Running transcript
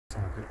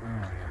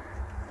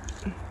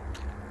You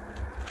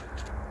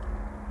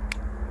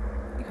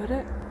got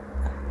it?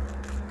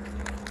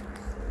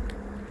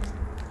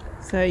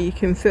 So you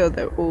can feel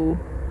they're all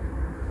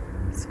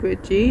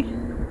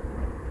squidgy.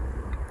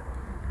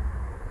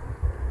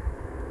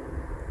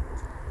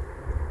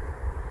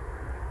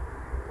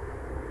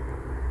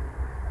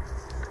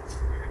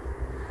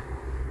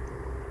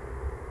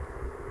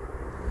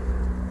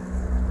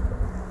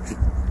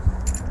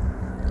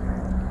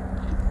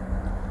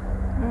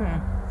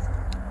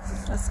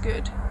 That's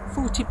good.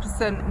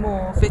 40%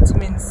 more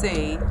vitamin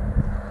C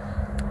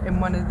in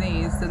one of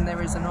these than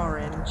there is an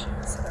orange,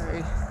 so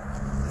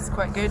it's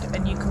quite good,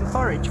 and you can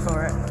forage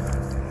for it.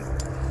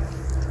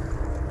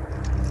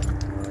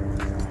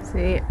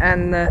 See,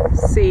 and the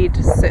seed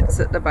sits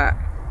at the back.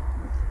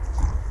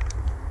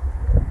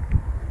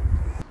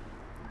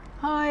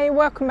 Hi,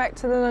 welcome back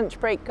to the Lunch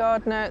Break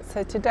Gardener.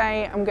 So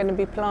today I'm going to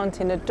be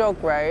planting a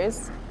dog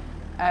rose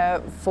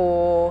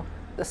for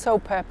the sole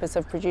purpose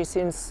of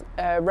producing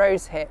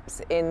rose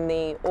hips in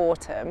the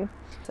autumn.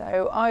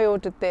 So I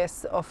ordered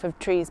this off of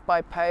Trees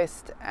by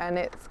Post, and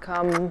it's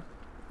come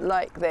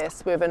like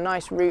this with a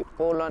nice root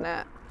ball on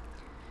it.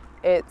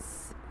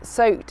 It's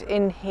soaked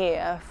in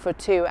here for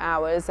 2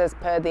 hours as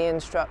per the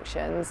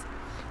instructions,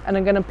 and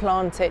I'm going to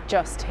plant it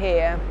just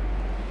here.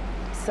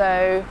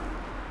 So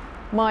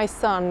my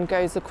sun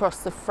goes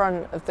across the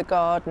front of the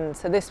garden,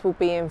 so this will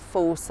be in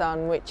full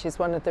sun, which is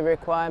one of the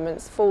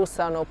requirements, full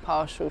sun or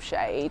partial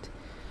shade.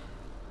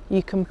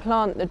 You can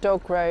plant the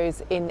dog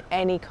rose in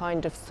any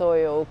kind of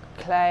soil,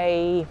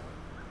 clay,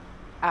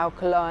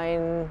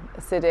 alkaline,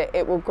 acidic.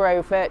 It will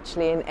grow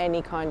virtually in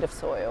any kind of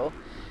soil,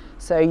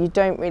 so you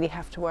don't really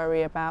have to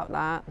worry about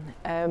that.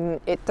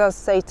 It does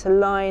say to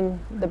line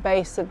the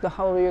base of the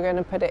hole you're going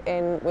to put it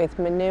in with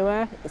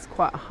manure. It's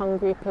quite a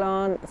hungry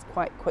plant, it's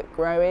quite quick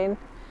growing.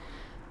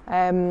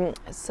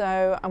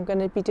 So I'm going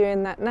to be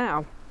doing that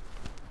now.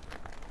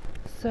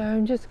 So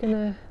I'm just going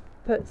to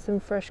put some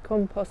fresh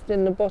compost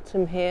in the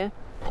bottom here.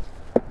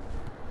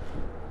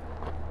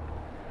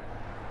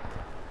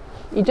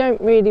 You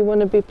don't really want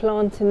to be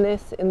planting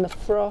this in the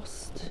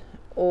frost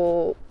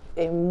or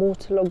in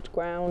waterlogged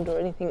ground or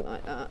anything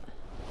like that.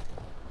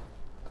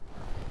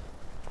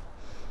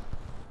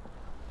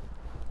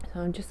 So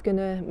I'm just going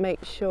to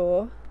make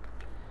sure.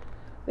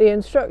 The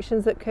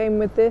instructions that came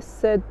with this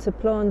said to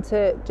plant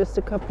it just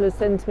a couple of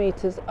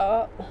centimetres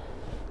up,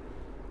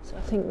 so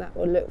I think that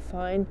will look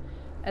fine.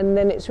 And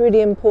then it's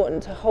really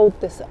important to hold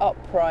this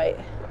upright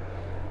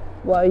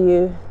while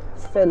you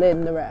fill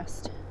in the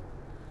rest.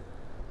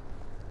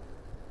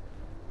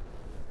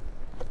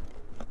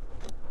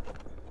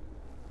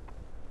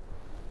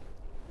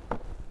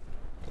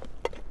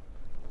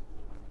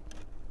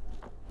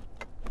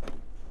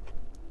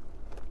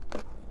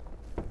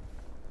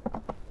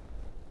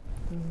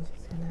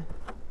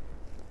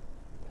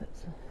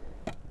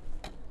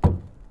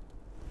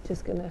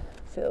 Just gonna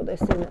fill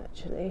this in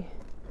actually.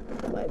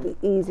 It might be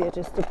easier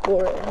just to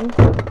pour it in.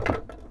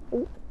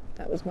 Ooh,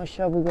 that was my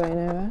shovel going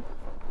over.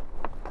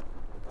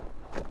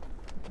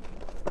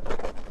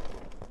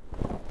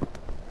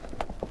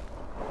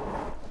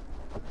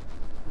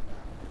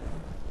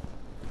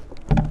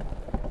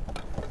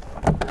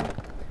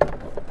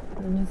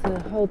 I'm just gonna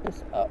hold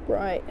this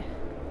upright.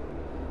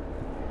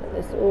 Put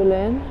this all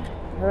in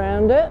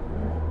around it.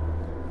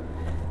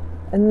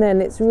 And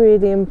then it's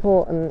really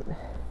important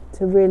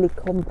to really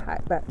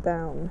compact that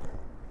down.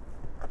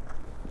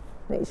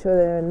 Make sure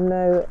there are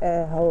no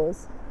air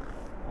holes.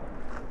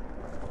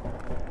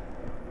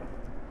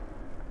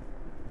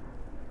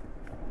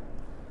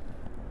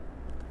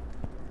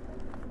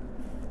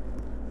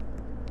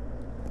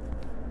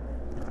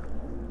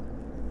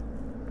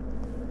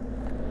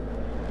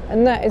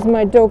 And that is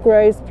my dog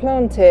rose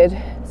planted.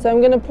 So I'm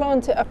going to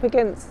plant it up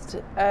against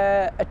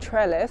a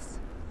trellis,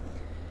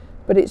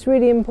 but it's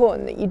really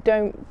important that you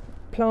don't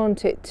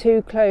plant it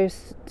too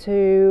close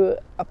to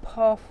a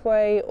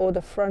pathway or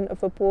the front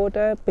of a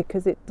border,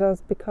 because it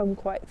does become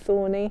quite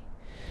thorny.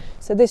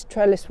 So this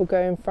trellis will go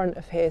in front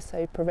of here,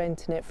 so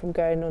preventing it from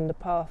going on the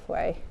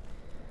pathway.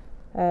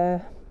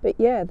 But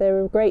yeah,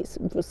 they're a great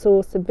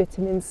source of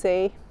vitamin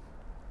C,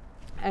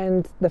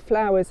 and the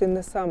flowers in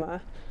the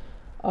summer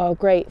are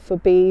great for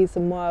bees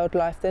and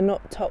wildlife. They're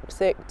not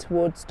toxic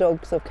towards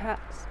dogs or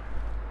cats.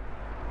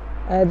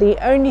 The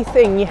only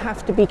thing you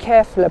have to be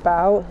careful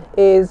about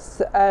is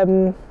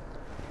the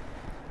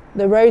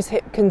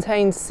rosehip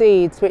contains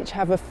seeds which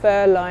have a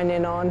fur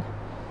lining on,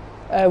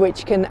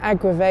 which can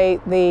aggravate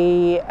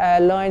the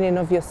lining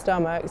of your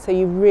stomach, so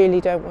you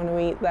really don't want to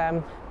eat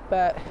them.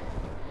 But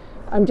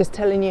I'm just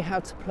telling you how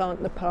to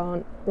plant the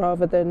plant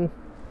rather than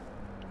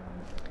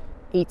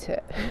eat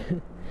it.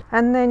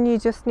 And then you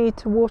just need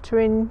to water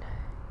in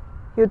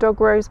your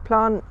dog rose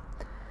plant.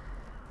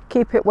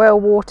 Keep it well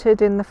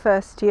watered in the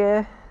first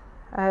year,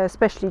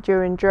 especially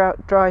during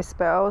dry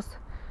spells,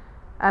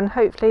 and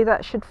hopefully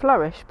that should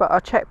flourish. But I'll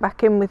check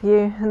back in with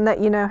you and let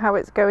you know how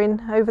it's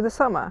going over the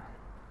summer.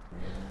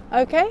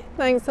 Okay,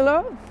 thanks a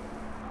lot.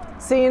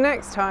 See you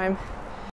next time.